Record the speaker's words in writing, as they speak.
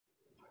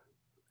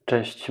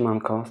Cześć,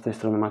 manko, z tej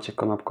strony Maciek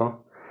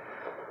Konopko.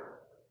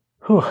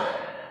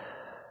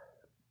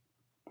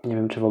 Nie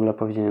wiem, czy w ogóle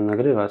powinienem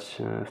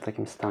nagrywać w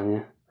takim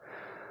stanie,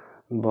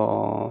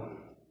 bo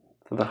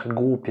to trochę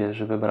głupie,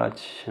 żeby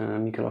brać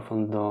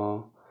mikrofon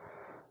do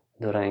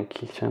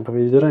ręki. Chciałem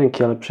powiedzieć do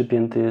ręki, ale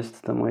przypięty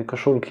jest do mojej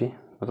koszulki,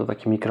 bo to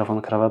taki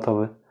mikrofon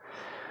krawatowy.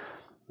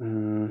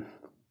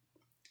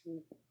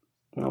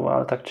 No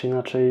ale tak czy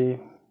inaczej,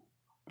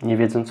 nie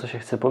wiedząc, co się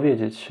chce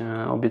powiedzieć,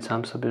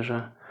 obiecałem sobie,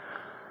 że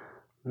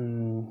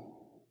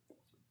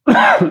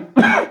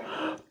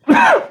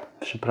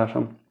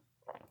przepraszam.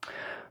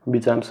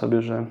 Obiecałem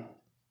sobie, że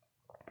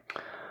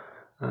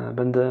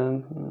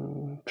będę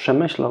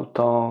przemyślał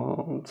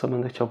to, co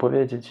będę chciał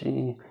powiedzieć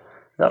i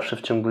zawsze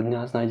w ciągu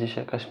dnia znajdzie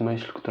się jakaś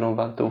myśl, którą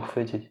warto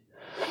uchwycić.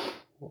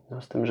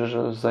 Z tym,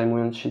 że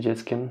zajmując się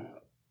dzieckiem,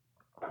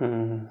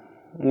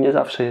 nie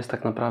zawsze jest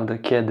tak naprawdę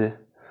kiedy,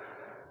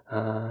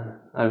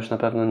 a już na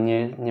pewno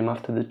nie ma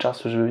wtedy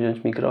czasu, żeby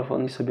wziąć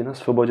mikrofon i sobie na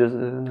swobodzie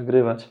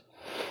nagrywać.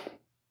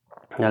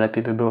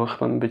 Najlepiej by było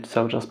chyba być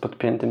cały czas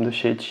podpiętym do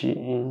sieci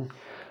i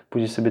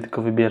później sobie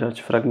tylko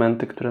wybierać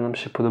fragmenty, które nam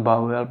się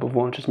podobały, albo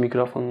włączyć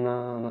mikrofon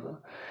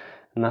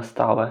na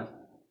stałe.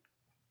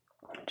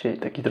 Czyli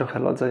taki trochę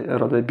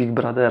rodzaj Big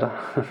Brothera.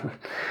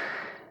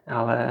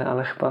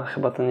 ale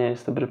chyba to nie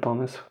jest dobry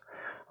pomysł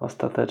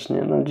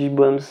ostatecznie. No, dziś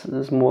byłem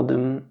z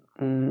młodym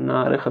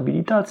na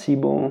rehabilitacji,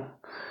 bo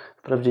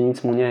wprawdzie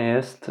nic mu nie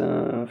jest.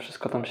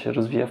 Wszystko tam się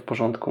rozwija w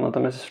porządku.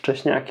 Natomiast jest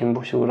wcześniakiem,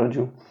 bo się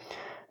urodził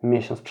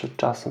miesiąc przed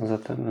czasem.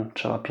 Zatem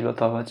trzeba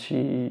pilotować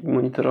i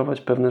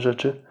monitorować pewne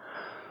rzeczy.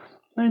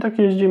 No i tak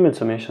jeździmy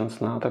co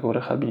miesiąc na taką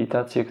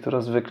rehabilitację,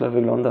 która zwykle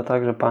wygląda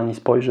tak, że pani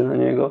spojrzy na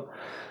niego,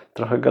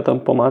 trochę go tam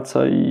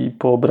pomaca i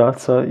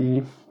poobraca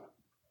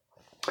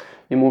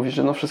i mówi,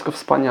 że no wszystko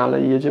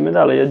wspaniale i jedziemy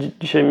dalej.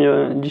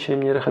 Dzisiaj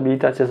mnie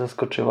rehabilitacja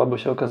zaskoczyła, bo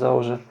się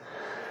okazało, że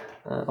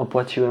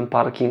opłaciłem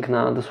parking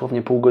na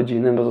dosłownie pół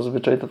godziny, bo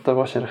zazwyczaj to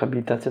właśnie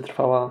rehabilitacja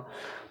trwała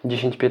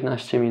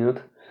 10-15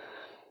 minut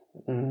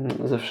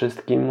ze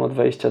wszystkim od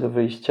wejścia do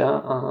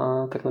wyjścia,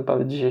 a tak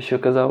naprawdę dzisiaj się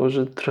okazało,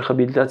 że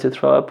rehabilitacja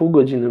trwała pół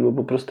godziny, bo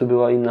po prostu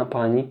była inna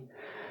pani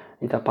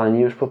i ta pani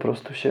już po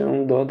prostu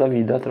się do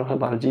Dawida trochę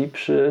bardziej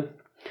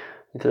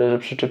nie tyle, że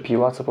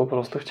przyczepiła, co po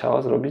prostu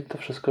chciała zrobić to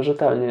wszystko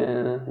rzetelnie.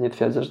 Nie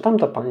twierdzę, że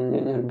tamta pani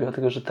nie robiła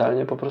tego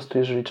rzetelnie, po prostu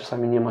jeżeli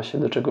czasami nie ma się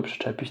do czego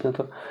przyczepić, no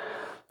to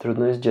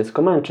trudno jest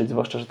dziecko męczyć,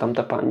 zwłaszcza, że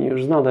tamta pani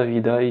już zna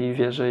Dawida i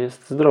wie, że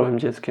jest zdrowym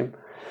dzieckiem.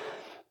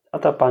 A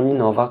ta pani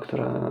nowa,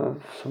 która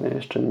w sumie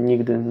jeszcze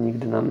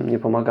nigdy nam nie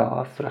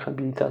pomagała w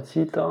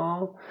rehabilitacji,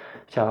 to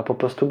chciała po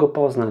prostu go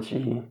poznać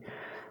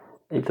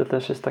i to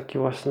też jest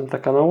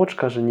taka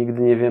nauczka, że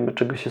nigdy nie wiemy,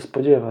 czego się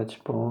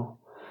spodziewać,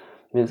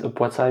 więc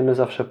opłacajmy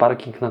zawsze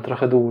parking na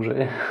trochę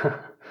dłużej.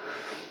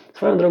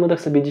 Swoją drogą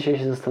tak sobie dzisiaj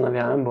się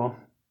zastanawiałem, bo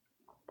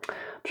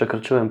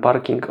przekroczyłem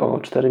parking o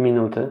 4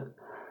 minuty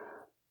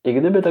i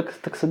gdyby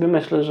tak sobie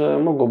myślę, że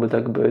mogłoby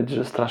tak być,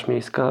 że Straż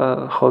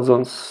Miejska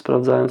chodząc,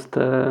 sprawdzając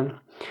te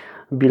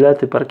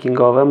bilety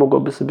parkingowe,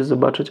 mogłoby sobie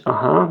zobaczyć,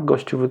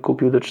 gościu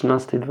wykupił do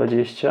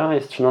 13:20,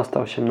 jest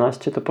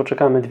 13:18, to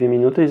poczekamy 2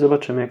 minuty i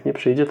zobaczymy, jak nie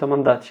przyjdzie, to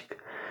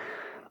mandacik.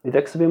 I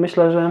tak sobie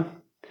myślę, że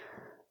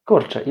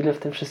kurczę, ile w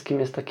tym wszystkim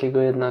jest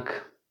takiego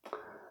jednak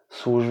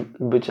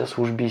bycia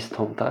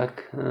służbistą,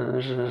 tak?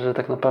 Że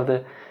tak naprawdę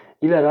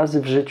ile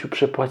razy w życiu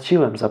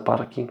przepłaciłem za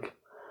parking,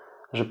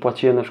 że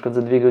płaciłem na przykład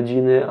za 2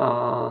 godziny,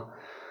 a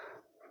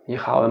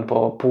jechałem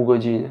po pół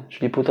godziny,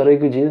 czyli 1,5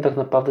 godziny tak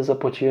naprawdę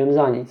zapłaciłem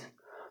za nic.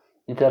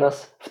 I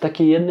teraz w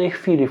takiej jednej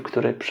chwili, w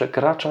której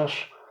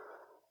przekraczasz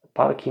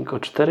parking o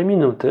 4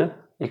 minuty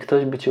i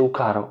ktoś by cię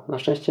ukarał. Na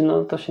szczęście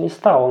to się nie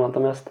stało,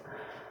 natomiast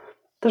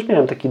też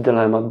miałem taki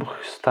dylemat, bo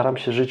staram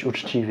się żyć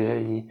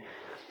uczciwie i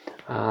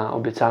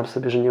obiecałem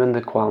sobie, że nie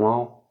będę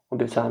kłamał.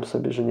 Obiecałem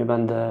sobie, że nie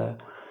będę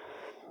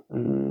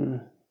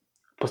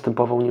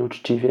postępował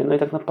nieuczciwie. No i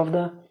tak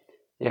naprawdę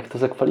jak to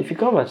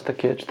zakwalifikować?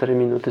 Takie 4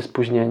 minuty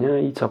spóźnienia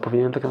i co?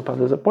 Powinienem tak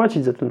naprawdę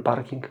zapłacić za ten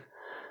parking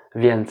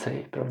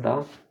więcej, prawda?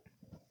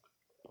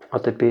 O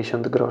te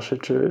 50 groszy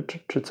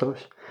czy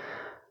coś.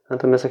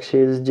 Natomiast jak się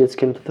jest z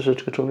dzieckiem, to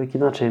troszeczkę człowiek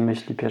inaczej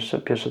myśli.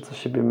 Pierwsze co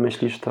sobie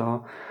myślisz,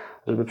 to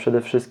żeby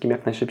przede wszystkim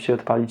jak najszybciej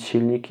odpalić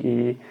silnik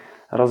i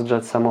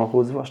rozgrzać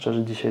samochód, zwłaszcza,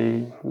 że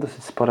dzisiaj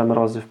dosyć spore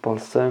mrozy w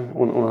Polsce.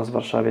 U nas w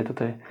Warszawie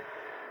tutaj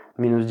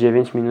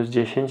 -9,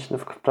 -10. No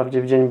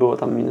wprawdzie w dzień było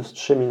tam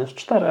 -3,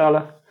 -4,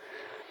 ale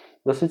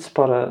dosyć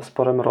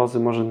spore mrozy.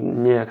 Może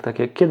nie tak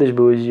jak kiedyś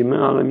były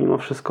zimy, ale mimo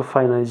wszystko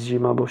fajna jest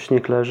zima, bo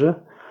śnieg leży.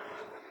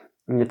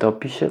 Nie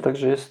topi się,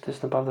 także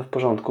jest naprawdę w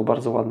porządku.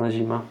 Bardzo ładna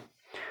zima.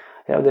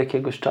 Ja od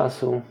jakiegoś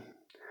czasu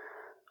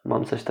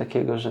mam coś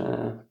takiego,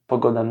 że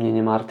pogoda mnie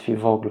nie martwi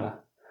w ogóle.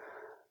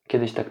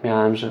 Kiedyś tak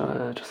miałem,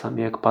 że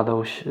czasami jak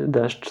padał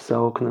deszcz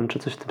za oknem czy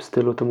coś w tym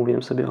stylu, to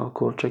mówiłem sobie, o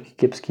kurczę, jaki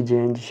kiepski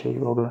dzień dzisiaj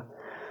w ogóle.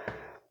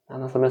 A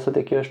natomiast od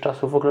jakiegoś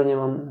czasu w ogóle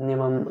nie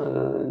mam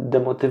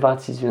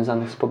demotywacji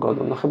związanych z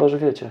pogodą. No chyba, że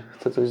wiecie,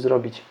 chcę coś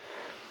zrobić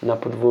na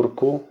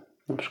podwórku,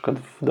 na przykład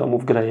w domu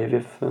w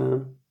Grajewie, w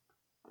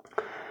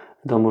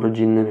domu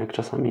rodzinnym, jak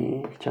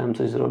czasami chciałem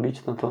coś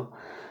zrobić, no to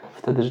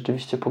wtedy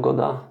rzeczywiście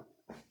pogoda.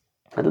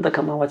 Ale to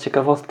taka mała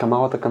ciekawostka,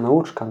 mała taka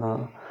nauczka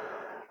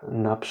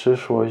na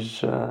przyszłość,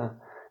 że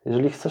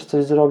jeżeli chcesz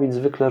coś zrobić,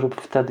 zwykle rób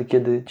wtedy,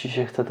 kiedy ci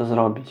się chce to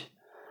zrobić.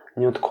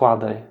 Nie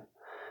odkładaj,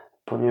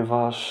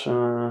 ponieważ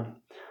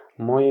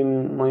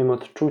moim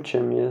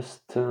odczuciem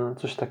jest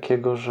coś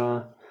takiego,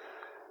 że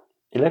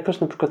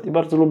ilekroć na przykład i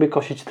bardzo lubię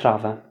kosić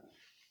trawę.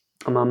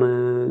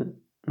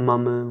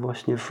 Mamy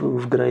właśnie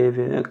w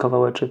Grajewie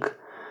kawałeczek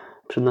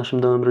przed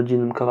naszym domem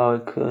rodzinnym,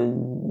 kawałek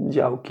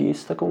działki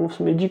z taką w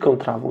sumie dziką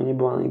trawą. Nie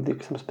była nigdy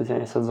jakoś tam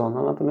specjalnie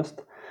sadzona,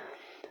 natomiast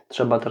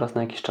trzeba teraz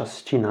na jakiś czas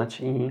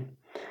ścinać i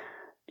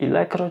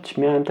ilekroć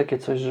miałem takie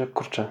coś, że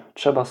kurczę,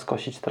 trzeba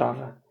skosić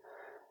trawę.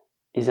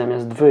 I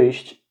zamiast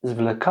wyjść,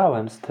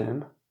 zwlekałem z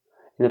tym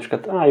i na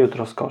przykład,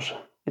 jutro skoszę.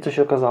 I co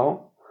się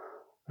okazało?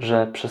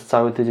 Że przez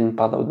cały tydzień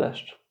padał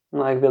deszcz.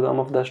 No jak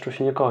wiadomo, w deszczu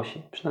się nie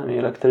kosi. Przynajmniej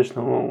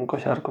elektryczną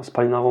kosiarką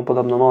spalinową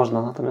podobno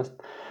można,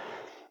 natomiast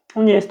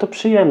nie jest to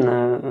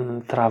przyjemne.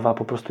 Trawa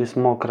po prostu jest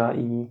mokra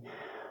i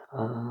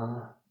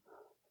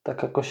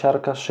taka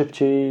kosiarka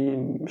szybciej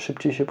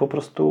się po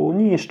prostu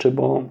niszczy,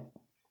 bo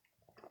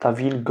ta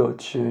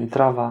wilgoć,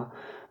 trawa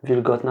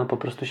wilgotna po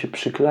prostu się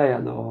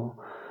przykleja do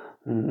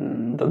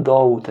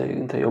dołu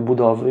tej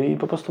obudowy i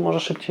po prostu może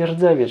szybciej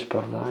rdzewieć,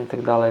 prawda, i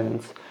tak dalej,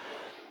 więc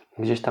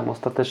gdzieś tam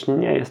ostatecznie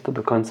nie jest to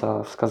do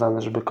końca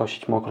wskazane, żeby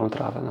kosić mokrą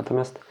trawę.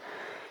 Natomiast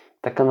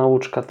taka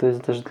nauczka to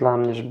jest też dla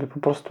mnie, żeby po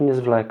prostu nie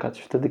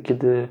zwlekać. Wtedy,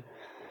 kiedy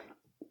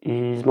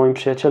i z moim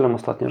przyjacielem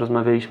ostatnio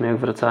rozmawialiśmy, jak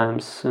wracałem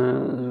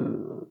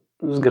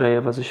z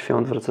Grajewa ze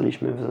świąt,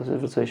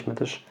 wracaliśmy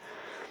też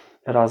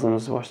razem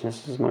właśnie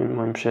z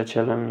moim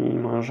przyjacielem i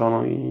moją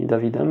żoną i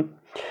Dawidem.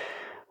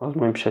 Z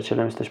moim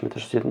przyjacielem jesteśmy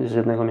też z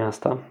jednego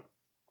miasta.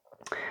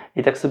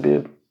 I tak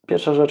sobie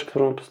pierwsza rzecz,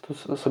 którą po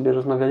prostu sobie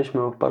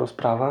rozmawialiśmy o paru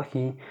sprawach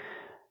i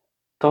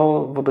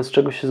to, wobec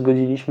czego się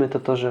zgodziliśmy,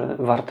 to, że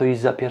warto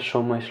iść za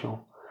pierwszą myślą.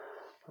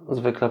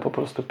 Zwykle po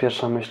prostu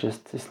pierwsza myśl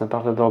jest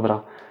naprawdę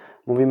dobra.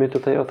 Mówimy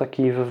tutaj o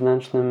takim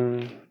wewnętrznym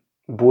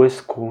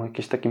błysku,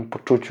 jakimś takim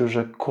poczuciu,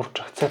 że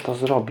kurczę, chcę to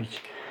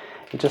zrobić.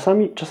 I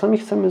czasami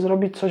chcemy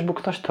zrobić coś, bo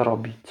ktoś to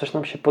robi. Coś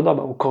nam się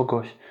podoba u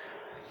kogoś.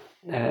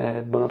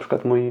 Bo na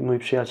przykład mój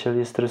przyjaciel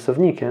jest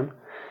rysownikiem,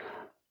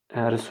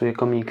 rysuje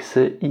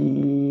komiksy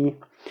i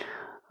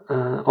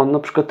on na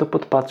przykład to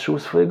podpatrzył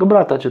swojego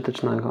brata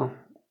ciotecznego.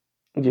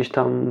 Gdzieś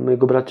tam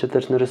jego brat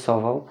cioteczny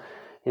rysował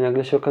i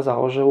nagle się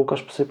okazało, że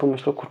Łukasz sobie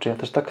pomyślał, kurczę, ja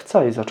też tak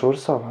chcę i zaczął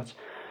rysować.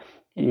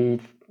 I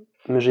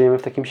my żyjemy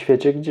w takim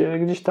świecie, gdzie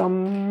gdzieś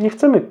tam nie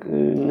chcemy,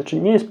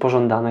 znaczy nie jest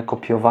pożądane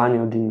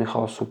kopiowanie od innych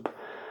osób,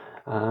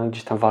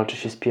 gdzieś tam walczy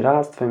się z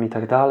piractwem i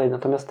tak dalej,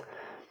 natomiast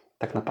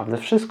tak naprawdę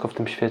wszystko w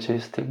tym świecie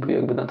jest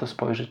jakby na to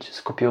spojrzeć,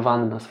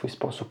 skopiowane na swój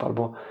sposób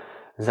albo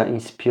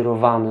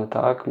zainspirowane,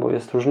 tak? Bo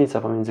jest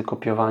różnica pomiędzy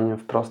kopiowaniem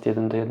wprost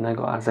 1 do 1,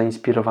 a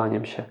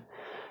zainspirowaniem się.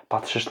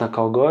 Patrzysz na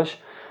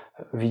kogoś,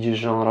 widzisz,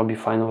 że on robi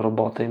fajną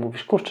robotę i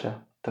mówisz, kurczę,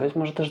 to jest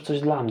może też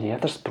coś dla mnie, ja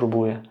też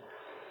spróbuję.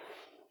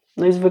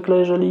 No i zwykle,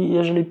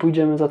 jeżeli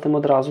pójdziemy za tym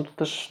od razu, to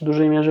też w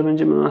dużej mierze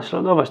będziemy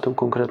naśladować tą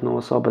konkretną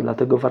osobę,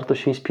 dlatego warto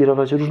się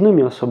inspirować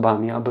różnymi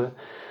osobami, aby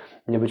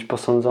nie być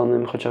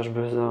posądzonym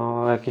chociażby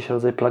za jakiś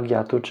rodzaj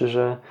plagiatu, czy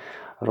że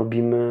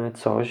robimy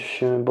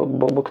coś,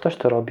 bo ktoś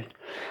to robi.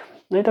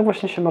 No i tak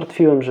właśnie się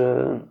martwiłem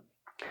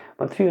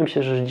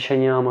się, że dzisiaj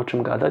nie mam o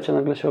czym gadać, a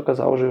nagle się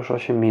okazało, że już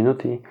 8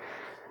 minut i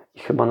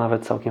chyba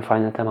nawet całkiem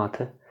fajne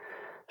tematy.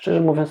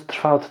 Szczerze mówiąc,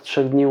 trwa od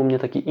 3 dni u mnie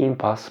taki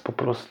impas, po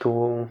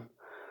prostu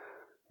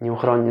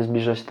nieuchronnie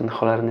zbliża się ten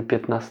cholerny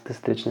 15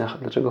 stycznia.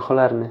 Dlaczego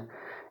cholerny?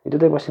 I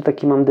tutaj właśnie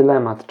taki mam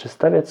dylemat, czy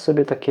stawiać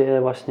sobie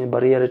takie właśnie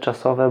bariery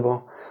czasowe,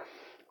 bo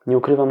nie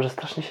ukrywam, że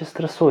strasznie się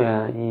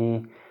stresuję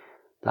i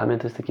dla mnie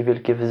to jest takie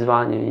wielkie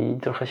wyzwanie i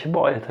trochę się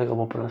boję tego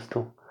po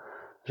prostu,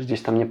 że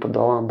gdzieś tam nie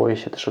podołam, boję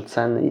się też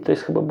oceny i to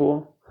jest chyba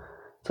było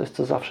coś,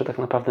 co zawsze tak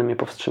naprawdę mnie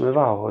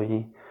powstrzymywało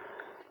i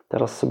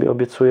teraz sobie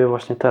obiecuję,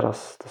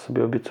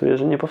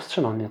 że nie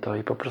powstrzyma mnie to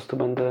i po prostu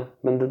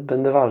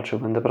będę walczył,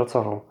 będę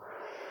pracował.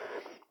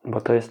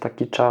 Bo to jest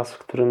taki czas, w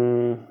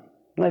którym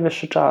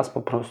najwyższy czas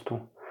po prostu.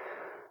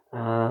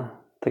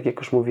 Tak jak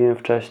już mówiłem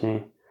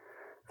wcześniej,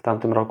 w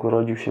tamtym roku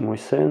rodził się mój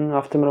syn,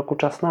 a w tym roku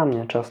czas na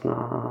mnie, czas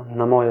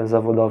na moje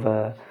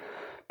zawodowe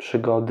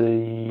przygody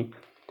i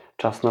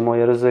czas na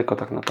moje ryzyko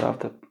tak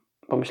naprawdę.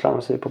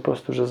 Pomyślałem sobie po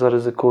prostu, że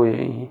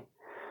zaryzykuję i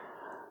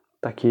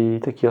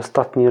taki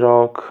ostatni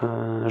rok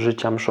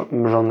życia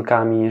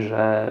mrzonkami,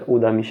 że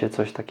uda mi się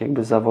coś tak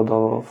jakby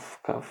zawodowo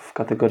w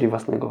kategorii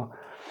własnego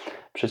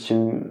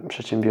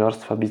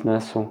przedsiębiorstwa,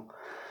 biznesu.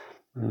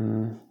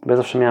 Bo ja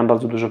zawsze miałem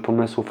bardzo dużo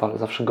pomysłów, ale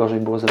zawsze gorzej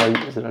było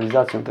z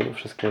realizacją tego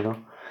wszystkiego.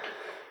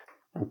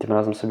 I tym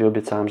razem sobie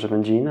obiecałem, że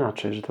będzie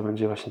inaczej, że to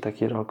będzie właśnie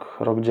taki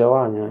rok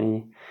działania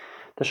i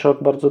też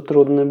rok bardzo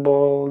trudny,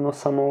 bo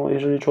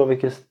jeżeli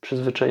człowiek jest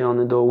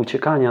przyzwyczajony do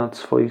uciekania od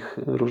swoich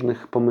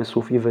różnych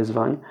pomysłów i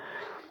wyzwań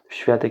w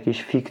świat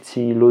jakiejś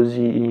fikcji,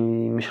 iluzji i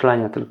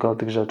myślenia tylko o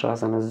tych rzeczach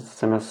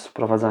zamiast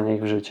wprowadzania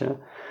ich w życie,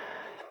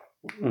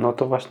 no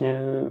to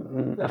właśnie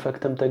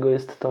efektem tego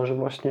jest to, że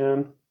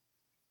właśnie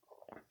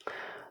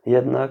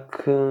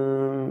jednak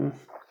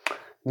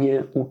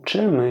nie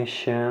uczymy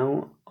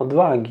się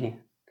odwagi.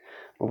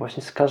 Bo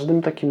właśnie z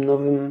każdym takim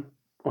nowym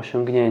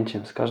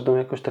osiągnięciem, z każdą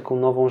jakąś taką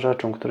nową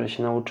rzeczą, której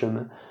się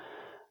nauczymy,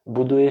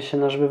 buduje się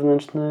nasz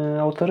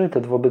wewnętrzny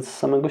autorytet wobec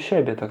samego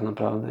siebie tak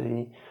naprawdę.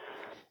 I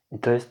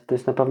to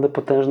jest naprawdę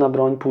potężna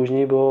broń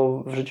później,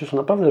 bo w życiu są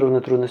naprawdę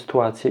różne trudne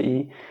sytuacje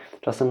i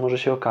czasem może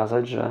się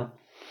okazać, że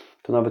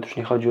to nawet już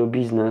nie chodzi o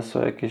biznes,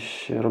 o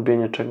jakieś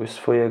robienie czegoś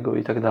swojego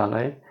i tak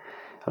dalej,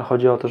 ale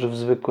chodzi o to, że w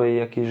zwykłej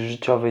jakiejś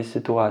życiowej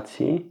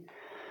sytuacji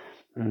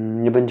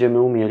nie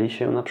będziemy umieli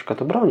się na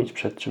przykład obronić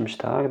przed czymś,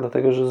 tak?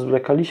 Dlatego, że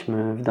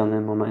zwlekaliśmy w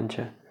danym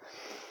momencie.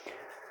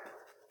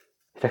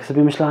 I tak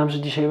sobie myślałem, że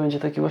dzisiaj będzie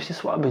taki właśnie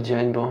słaby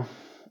dzień, bo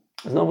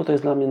znowu to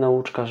jest dla mnie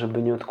nauczka,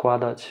 żeby nie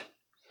odkładać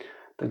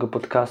tego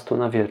podcastu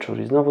na wieczór.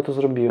 I znowu to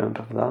zrobiłem,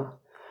 prawda?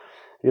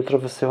 Jutro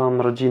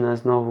wysyłam rodzinę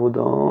znowu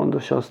do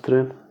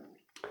siostry.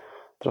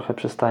 Trochę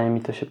przestaje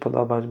mi to się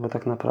podobać, bo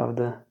tak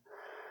naprawdę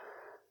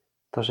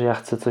to, że ja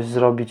chcę coś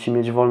zrobić i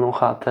mieć wolną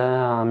chatę,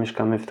 a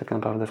mieszkamy tak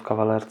naprawdę w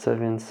kawalerce,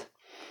 więc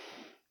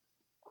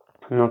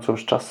no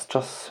cóż,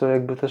 czas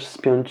jakby też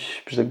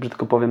spiąć, że tak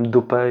brzydko powiem,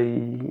 dupę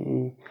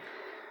i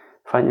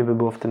fajnie by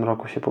było w tym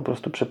roku się po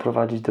prostu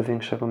przeprowadzić do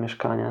większego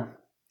mieszkania.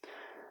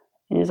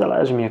 I nie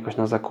zależy mi jakoś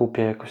na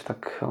zakupie, jakoś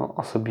tak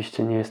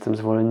osobiście nie jestem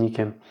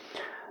zwolennikiem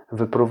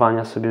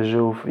wypruwania sobie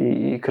żyłów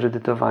i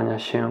kredytowania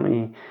się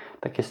i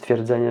takie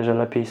stwierdzenie, że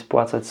lepiej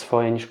spłacać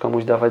swoje niż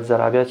komuś dawać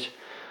zarabiać.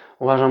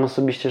 Uważam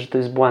osobiście, że to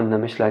jest błędne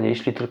myślenie,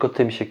 jeśli tylko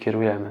tym się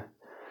kierujemy.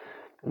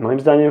 Moim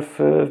zdaniem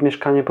w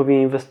mieszkanie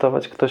powinien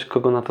inwestować ktoś,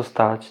 kogo na to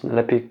stać.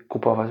 Lepiej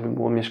kupować by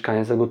było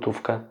mieszkanie za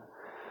gotówkę.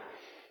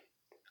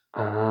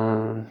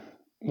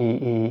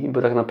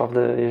 Bo tak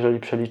naprawdę, jeżeli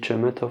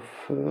przeliczymy, to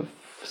w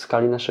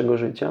skali naszego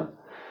życia,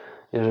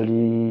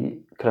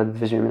 jeżeli kredyt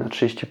weźmiemy na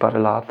 30 parę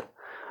lat,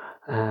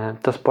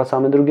 to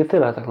spłacamy drugie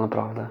tyle tak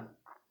naprawdę.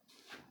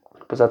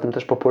 Poza tym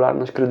też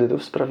popularność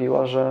kredytów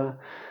sprawiła, że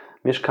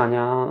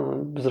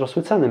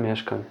wzrosły ceny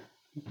mieszkań.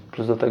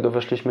 Plus do tego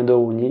weszliśmy do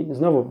Unii,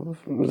 znowu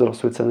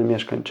wzrosły ceny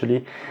mieszkań,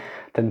 czyli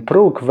ten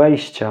próg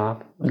wejścia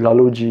dla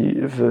ludzi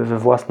we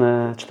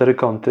własne cztery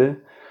kąty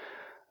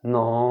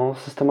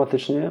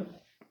systematycznie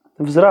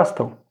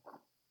wzrastał.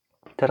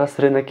 Teraz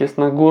rynek jest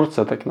na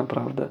górce tak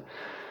naprawdę.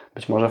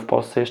 Być może w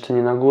Polsce jeszcze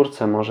nie na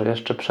górce, może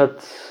jeszcze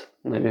przed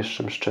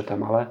najwyższym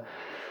szczytem, ale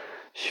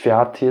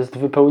świat jest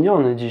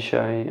wypełniony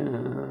dzisiaj.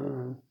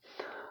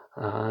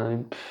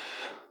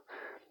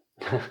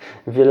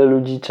 Wiele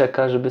ludzi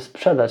czeka, żeby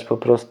sprzedać po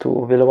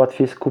prostu. O wiele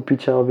łatwiej jest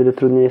kupić, a o wiele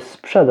trudniej jest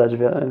sprzedać,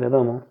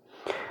 wiadomo.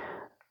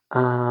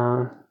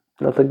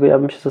 Dlatego ja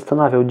bym się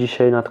zastanawiał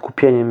dzisiaj nad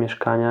kupieniem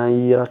mieszkania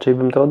i raczej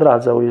bym to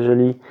odradzał,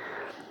 jeżeli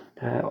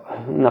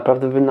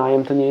naprawdę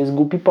wynajem to nie jest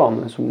głupi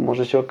pomysł.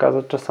 Może się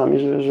okazać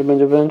czasami, że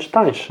będzie wręcz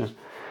tańszy.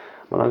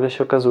 Bo nagle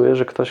się okazuje,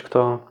 że ktoś,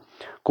 kto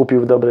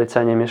kupił w dobrej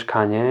cenie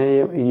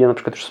mieszkanie i na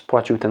przykład już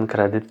spłacił ten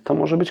kredyt, to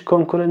może być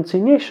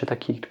konkurencyjniejszy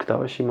taki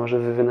ktoś i może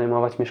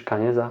wynajmować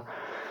mieszkanie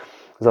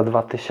za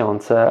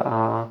 2000,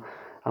 a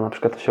na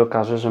przykład to się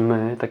okaże, że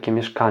takie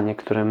mieszkanie,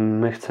 które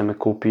my chcemy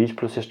kupić,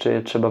 plus jeszcze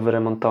je trzeba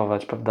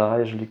wyremontować, prawda?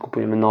 Jeżeli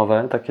kupujemy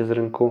nowe, takie z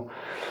rynku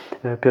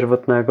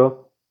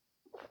pierwotnego,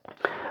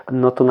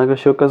 no to nagle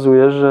się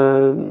okazuje,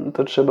 że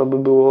to trzeba by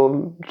było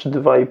czy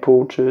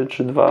 2,5,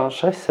 czy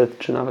 2,600,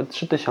 czy nawet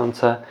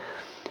 3000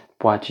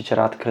 płacić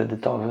rat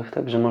kredytowych,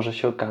 także może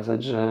się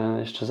okazać, że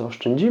jeszcze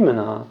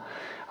zaoszczędzimy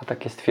a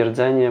takie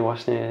stwierdzenie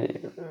właśnie,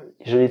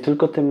 jeżeli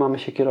tylko tym mamy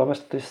się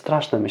kierować, to jest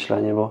straszne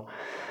myślenie, bo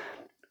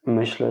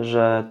myślę,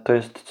 że to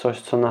jest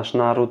coś, co nasz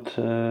naród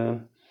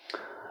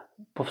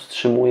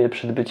powstrzymuje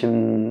przed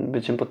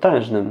byciem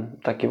potężnym.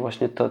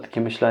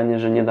 Takie myślenie,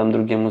 że nie dam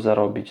drugiemu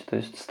zarobić, to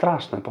jest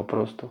straszne po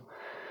prostu.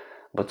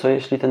 Bo co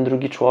jeśli ten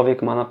drugi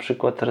człowiek ma na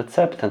przykład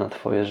receptę na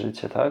twoje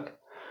życie,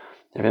 tak?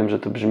 Ja wiem, że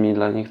to brzmi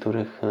dla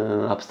niektórych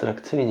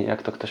abstrakcyjnie,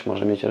 jak to ktoś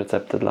może mieć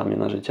receptę dla mnie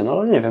na życie, no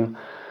ale nie wiem.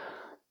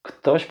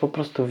 Ktoś po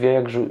prostu wie,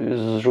 jak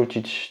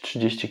zrzucić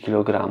 30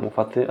 kg,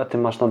 a ty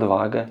masz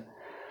nadwagę.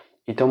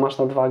 I to masz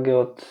nadwagę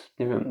od,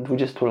 nie wiem,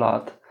 20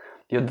 lat.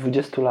 I od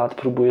 20 lat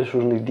próbujesz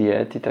różnych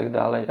diet i tak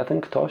dalej. A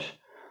ten ktoś,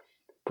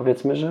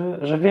 powiedzmy,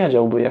 że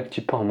wiedziałby, jak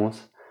ci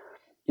pomóc.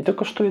 I to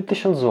kosztuje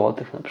 1000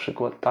 zł na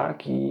przykład,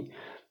 tak? I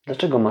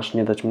dlaczego masz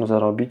nie dać mu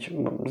zarobić?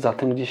 Bo za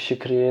tym gdzieś się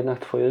kryje jednak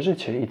twoje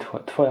życie i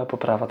twoja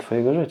poprawa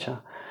twojego życia.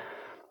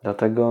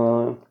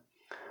 Dlatego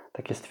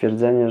takie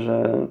stwierdzenie,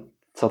 że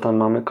co tam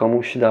mamy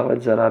komuś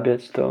dawać,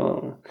 zarabiać,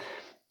 to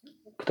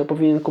kto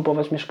powinien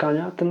kupować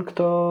mieszkania? Ten,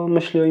 kto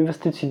myśli o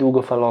inwestycji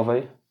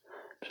długofalowej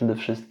przede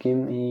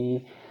wszystkim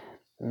i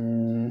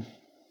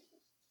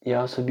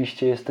ja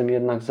osobiście jestem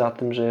jednak za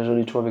tym, że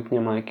jeżeli człowiek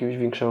nie ma jakiegoś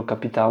większego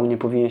kapitału, nie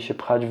powinien się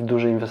pchać w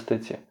duże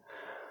inwestycje.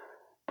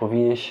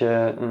 Powinien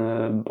się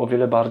o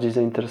wiele bardziej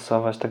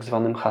zainteresować tak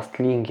zwanym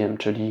hustlingiem,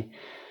 czyli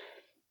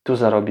tu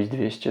zarobić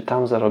 200,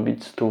 tam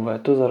zarobić 100,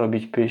 tu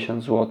zarobić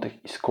 50 zł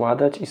i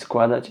składać, i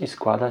składać, i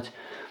składać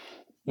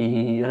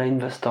i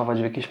reinwestować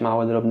w jakieś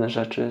małe, drobne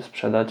rzeczy,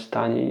 sprzedać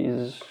taniej,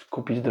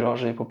 kupić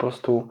drożej, po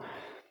prostu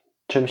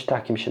czymś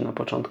takim się na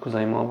początku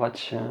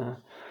zajmować.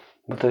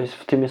 Bo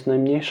w tym jest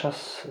najmniejsza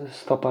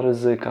stopa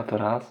ryzyka to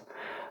raz.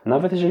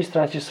 Nawet jeżeli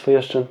stracisz swoje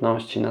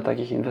oszczędności na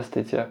takich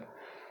inwestycjach,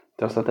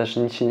 to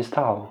ostatecznie nic się nie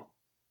stało.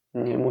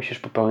 Nie musisz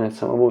popełniać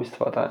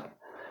samobójstwa, tak?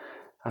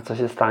 A co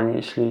się stanie,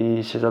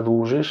 jeśli się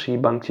zadłużysz i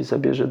bank ci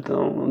zabierze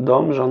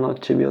dom, żona od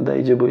ciebie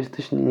odejdzie, bo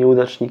jesteś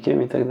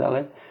nieudacznikiem i tak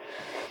dalej?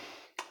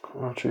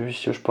 No,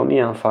 oczywiście już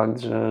pomijam fakt,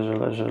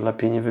 że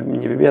lepiej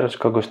nie wybierać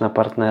kogoś na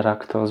partnera,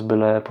 kto z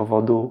byle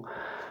powodu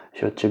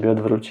się od ciebie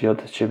odwróci,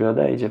 od ciebie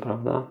odejdzie,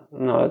 prawda?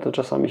 No ale to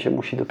czasami się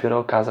musi dopiero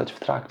okazać w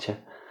trakcie,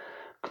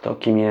 kto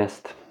kim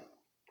jest.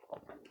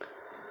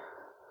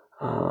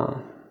 A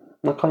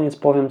na koniec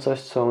powiem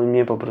coś, co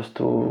mnie po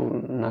prostu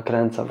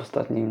nakręca w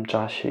ostatnim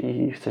czasie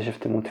i chcę się w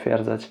tym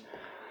utwierdzać.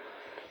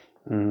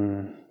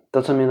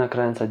 To, co mnie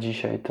nakręca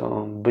dzisiaj,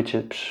 to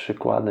bycie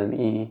przykładem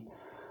i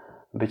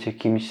bycie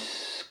kimś,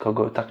 z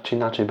kogo tak czy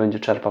inaczej będzie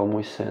czerpał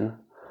mój syn.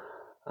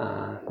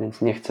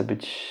 Więc nie chcę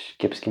być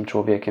kiepskim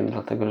człowiekiem,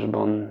 dlatego żeby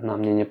on na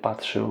mnie nie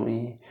patrzył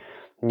i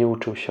nie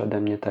uczył się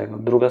ode mnie tego.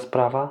 Druga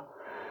sprawa,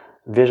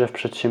 wierzę w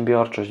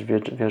przedsiębiorczość,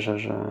 wierzę,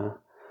 że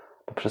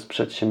poprzez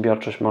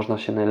przedsiębiorczość można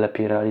się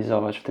najlepiej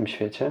realizować w tym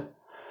świecie.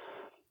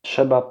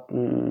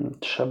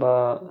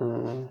 Trzeba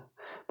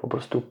po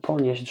prostu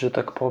ponieść, że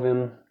tak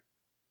powiem,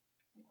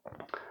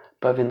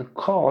 pewien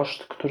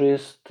koszt, który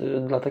jest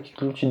dla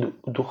takich ludzi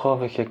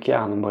duchowych jak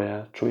ja, no bo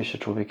ja czuję się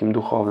człowiekiem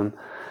duchowym,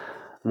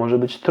 może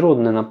być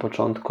trudny na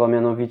początku, a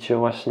mianowicie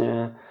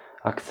właśnie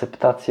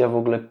akceptacja w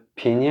ogóle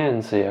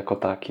pieniędzy jako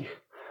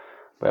takich.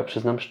 Bo ja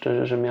przyznam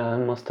szczerze, że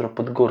miałem ostro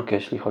pod górkę,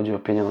 jeśli chodzi o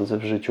pieniądze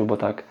w życiu, bo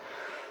tak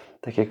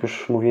jak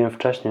już mówiłem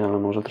wcześniej, ale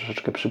może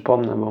troszeczkę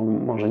przypomnę, bo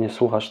może nie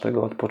słuchasz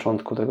tego od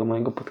początku, tego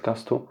mojego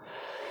podcastu.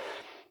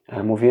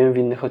 Mówiłem w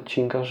innych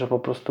odcinkach, że po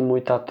prostu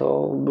mój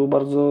tato był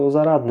bardzo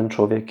zaradnym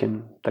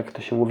człowiekiem. Tak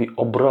to się mówi,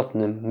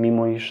 obrotnym,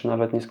 mimo iż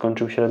nawet nie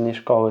skończył średniej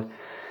szkoły.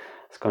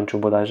 Skończył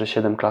bodajże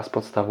 7 klas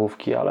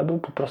podstawówki, ale był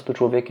po prostu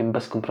człowiekiem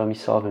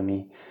bezkompromisowym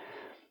i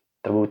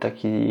to był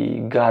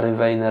taki Gary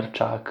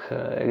Vaynerchuk,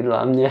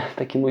 dla mnie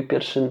taki mój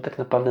pierwszy tak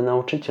naprawdę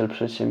nauczyciel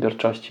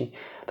przedsiębiorczości,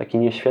 taki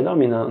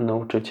nieświadomy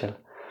nauczyciel.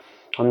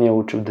 On mnie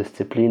uczył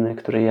dyscypliny,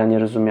 której ja nie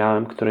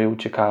rozumiałem, której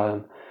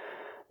uciekałem.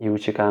 I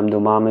uciekałem do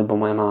mamy, bo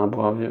moja mama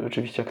była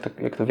oczywiście,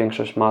 jak to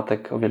większość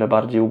matek, o wiele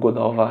bardziej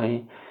ugodowa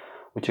i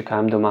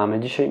uciekałem do mamy.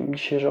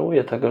 Dzisiaj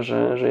żałuję tego,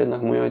 że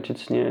jednak mój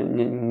ojciec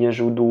nie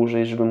żył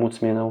dłużej, żeby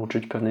móc mnie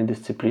nauczyć pewnej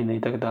dyscypliny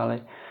i tak dalej.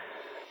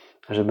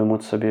 Żeby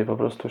móc sobie po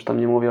prostu, już tam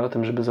nie mówię o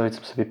tym, żeby z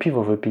ojcem sobie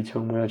piwo wypić, bo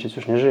mój ojciec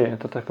już nie żyje,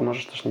 to tak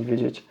możesz też nie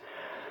wiedzieć.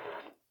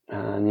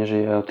 Nie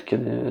żyje od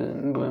kiedy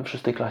byłem w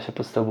 6 klasie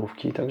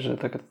podstawówki, także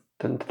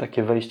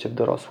takie wejście w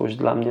dorosłość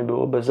dla mnie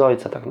było bez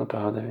ojca tak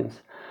naprawdę,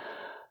 więc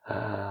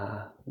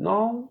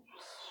no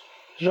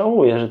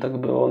żałuję, że tak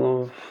było.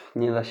 No,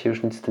 nie da się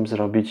już nic z tym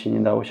zrobić i nie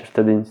dało się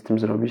wtedy nic z tym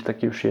zrobić.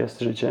 Takie już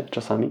jest życie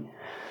czasami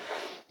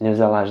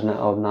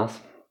niezależne od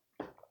nas.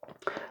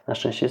 Na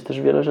szczęście jest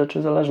też wiele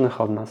rzeczy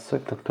zależnych od nas,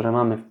 na które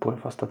mamy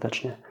wpływ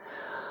ostatecznie.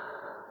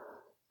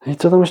 I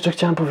co tam jeszcze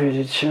chciałem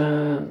powiedzieć?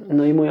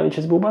 No i mój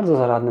ojciec był bardzo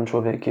zaradnym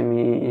człowiekiem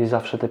i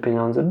zawsze te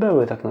pieniądze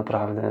były tak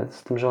naprawdę.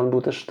 Z tym, że on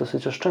był też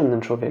dosyć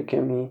oszczędnym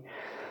człowiekiem i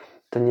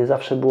to nie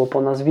zawsze było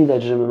po nas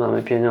widać, że my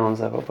mamy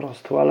pieniądze po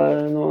prostu,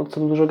 ale no co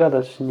tu dużo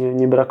gadać,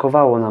 nie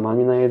brakowało nam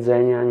ani na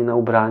jedzenie, ani na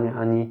ubrania,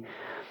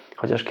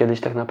 chociaż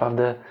kiedyś tak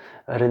naprawdę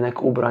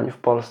rynek ubrań w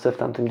Polsce w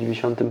tamtym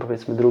 92,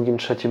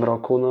 93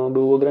 roku no,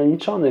 był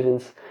ograniczony,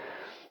 więc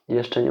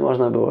jeszcze nie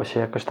można było się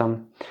jakoś tam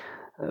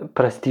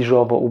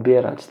prestiżowo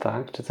ubierać,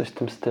 tak, czy coś w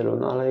tym stylu,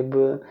 no ale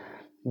jakby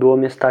było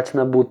mnie stać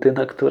na buty,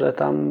 na które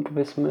tam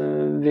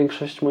powiedzmy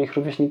większość moich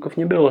rówieśników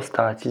nie było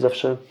stać i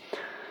zawsze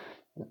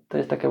to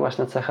jest taka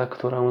właśnie cecha,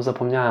 którą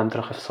zapomniałem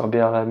trochę w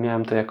sobie, ale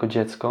miałem to jako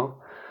dziecko.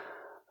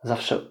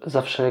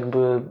 Zawsze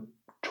jakby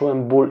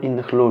czułem ból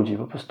innych ludzi.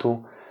 Po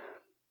prostu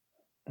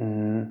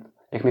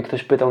jak mnie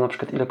ktoś pytał na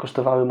przykład, ile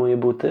kosztowały moje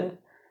buty,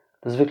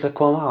 to zwykle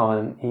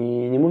kłamałem i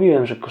nie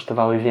mówiłem, że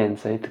kosztowały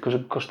więcej, tylko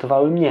żeby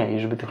kosztowały mniej,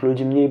 żeby tych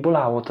ludzi mniej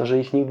bolało to, że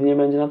ich nigdy nie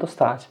będzie na to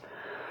stać.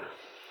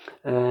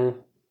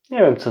 Nie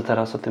wiem, co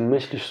teraz o tym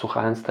myślisz,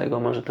 słuchając tego,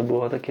 może to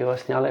było takie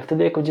właśnie, ale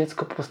wtedy jako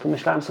dziecko po prostu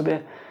myślałem sobie,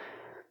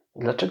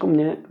 dlaczego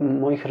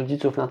moich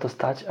rodziców na to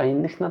stać, a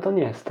innych na to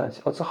nie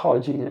stać? O co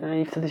chodzi?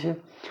 Nie? I wtedy się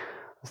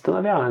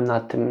zastanawiałem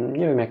nad tym.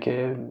 Nie wiem,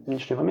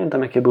 już nie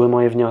pamiętam, jakie były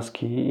moje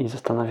wnioski i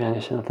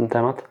zastanawianie się na ten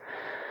temat.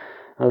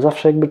 Ale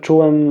zawsze jakby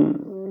czułem,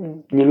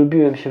 nie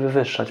lubiłem się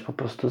wywyższać. Po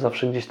prostu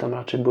zawsze gdzieś tam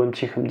raczej byłem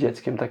cichym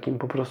dzieckiem, takim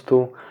po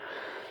prostu.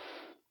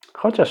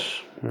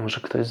 Chociaż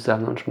może ktoś z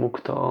zewnątrz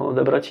mógł to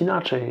odebrać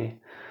inaczej.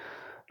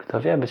 Kto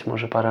wie, być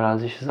może parę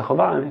razy się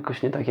zachowałem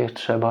jakoś nie tak jak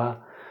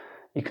trzeba.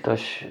 I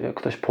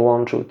ktoś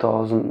połączył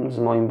to z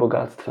moim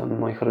bogactwem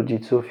moich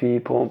rodziców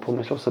i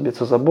pomyślał sobie,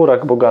 co za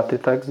burak bogaty,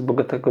 tak? Z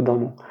bogatego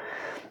domu.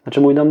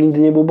 Znaczy mój dom nigdy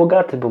nie był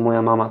bogaty, bo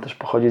moja mama też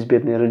pochodzi z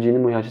biednej rodziny,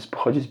 mój ojciec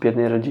pochodzi z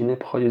biednej rodziny,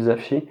 pochodzi ze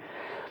wsi.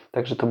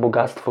 Także to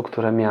bogactwo,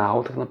 które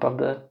miał, tak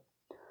naprawdę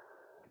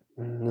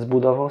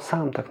zbudował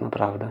sam tak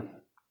naprawdę.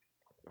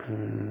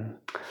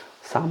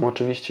 Sam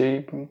oczywiście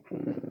i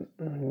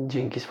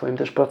dzięki swoim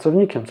też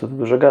pracownikom, co tu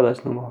dużo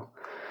gadać, no bo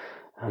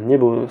Nie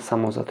był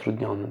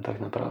samozatrudniony tak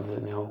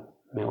naprawdę.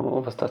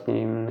 Miał w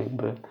ostatnim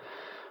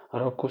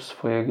roku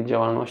swojej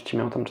działalności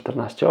miał tam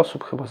 14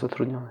 osób chyba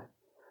zatrudnionych.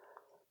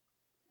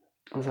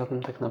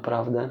 Zatem tak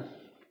naprawdę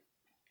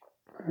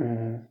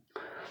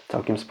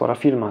całkiem spora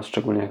firma,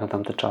 szczególnie jak na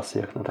tamte czasy,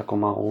 jak na taką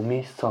małą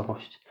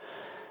miejscowość.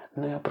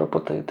 No i a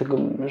propos tego,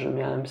 że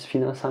miałem z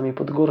finansami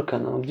pod górkę,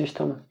 gdzieś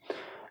tam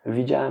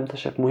widziałem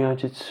też, jak mój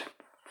ojciec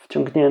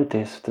wciągnięty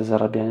jest w te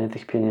zarabianie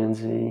tych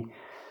pieniędzy i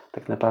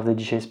tak naprawdę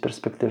dzisiaj z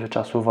perspektywy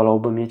czasu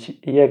wolałbym mieć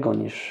jego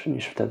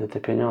niż wtedy te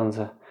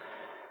pieniądze.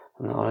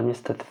 No ale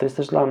niestety to jest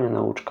też dla mnie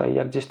nauczka i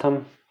jak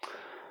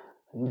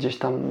gdzieś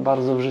tam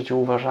bardzo w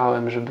życiu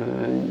uważałem, żeby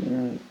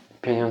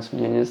pieniądz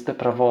mnie nie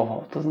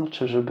zdeprawował, to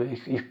znaczy, żeby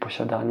ich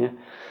posiadanie.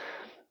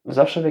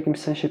 Zawsze w jakimś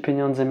sensie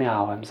pieniądze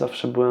miałem,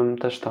 zawsze byłem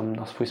też tam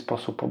na swój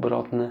sposób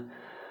obrotny.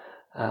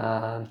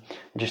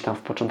 Gdzieś tam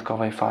w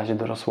początkowej fazie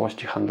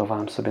dorosłości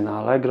handlowałem sobie na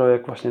Allegro,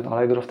 jak właśnie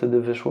Allegro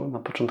wtedy wyszło, na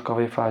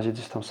początkowej fazie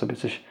gdzieś tam sobie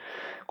coś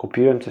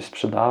kupiłem, coś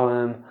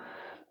sprzedałem,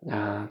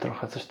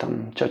 trochę coś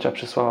tam ciocia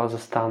przysłała ze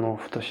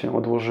Stanów, to się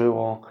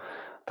odłożyło.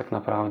 Tak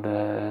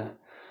naprawdę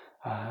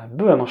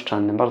byłem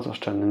oszczędnym, bardzo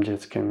oszczędnym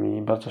dzieckiem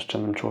i bardzo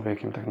oszczędnym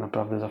człowiekiem. Tak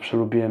naprawdę zawsze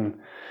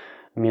lubiłem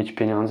mieć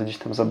pieniądze gdzieś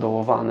tam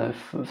zadołowane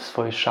w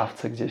swojej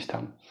szafce gdzieś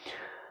tam.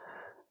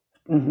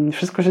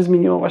 Wszystko się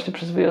zmieniło właśnie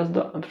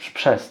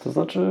to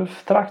znaczy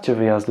w trakcie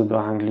wyjazdu do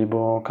Anglii,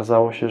 bo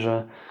okazało się,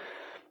 że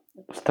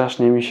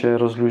strasznie mi się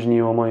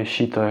rozluźniło moje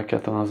sito, jak ja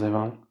to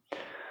nazywam.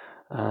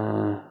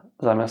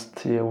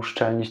 Zamiast je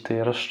uszczelnić, to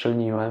je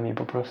rozszczelniłem i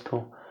po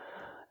prostu...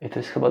 I to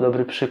jest chyba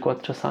dobry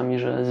przykład czasami,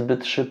 że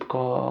zbyt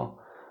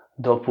szybko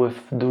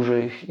dopływ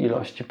dużej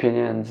ilości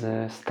pieniędzy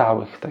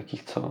stałych,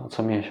 takich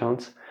co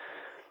miesiąc,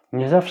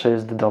 nie zawsze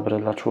jest dobre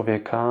dla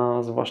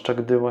człowieka, zwłaszcza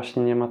gdy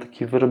właśnie nie ma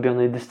takiej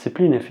wyrobionej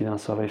dyscypliny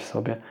finansowej w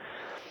sobie.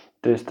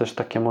 To jest też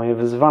takie moje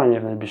wyzwanie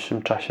w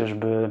najbliższym czasie,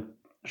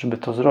 żeby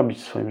to zrobić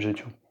w swoim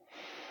życiu.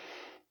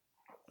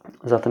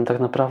 Zatem tak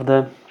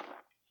naprawdę,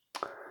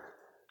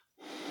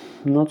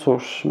 no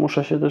cóż,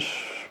 muszę się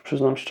też,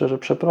 przyznam szczerze,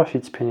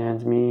 przeprosić z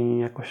pieniędzmi i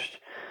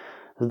jakoś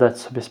zdać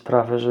sobie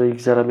sprawę, że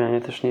ich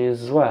zarabianie też nie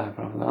jest złe,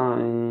 prawda?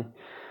 I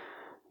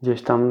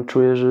gdzieś tam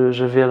czuję,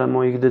 że wiele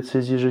moich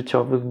decyzji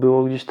życiowych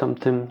było gdzieś tam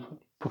tym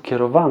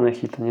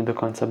pokierowanych i to nie do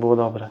końca było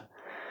dobre.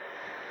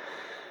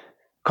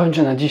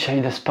 Kończę na dzisiaj,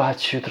 idę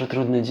spać. Jutro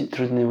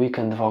trudny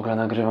weekend w ogóle.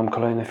 Nagrywam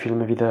kolejne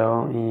filmy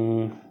wideo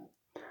i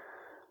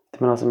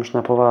tym razem już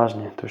na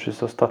poważnie. To już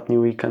jest ostatni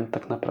weekend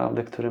tak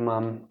naprawdę, który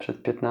mam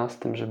przed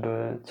 15,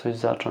 żeby coś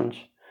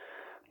zacząć.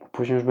 Bo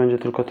później już będzie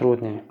tylko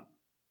trudniej.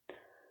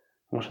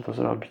 Muszę to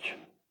zrobić.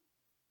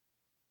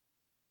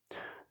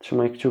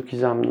 Trzymaj kciuki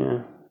za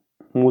mnie.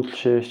 Módl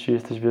się, jeśli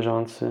jesteś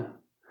wierzący.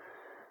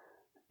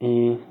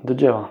 I do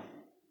dzieła.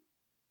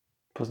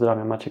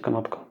 Pozdrawiam, Maciej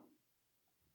Konopko.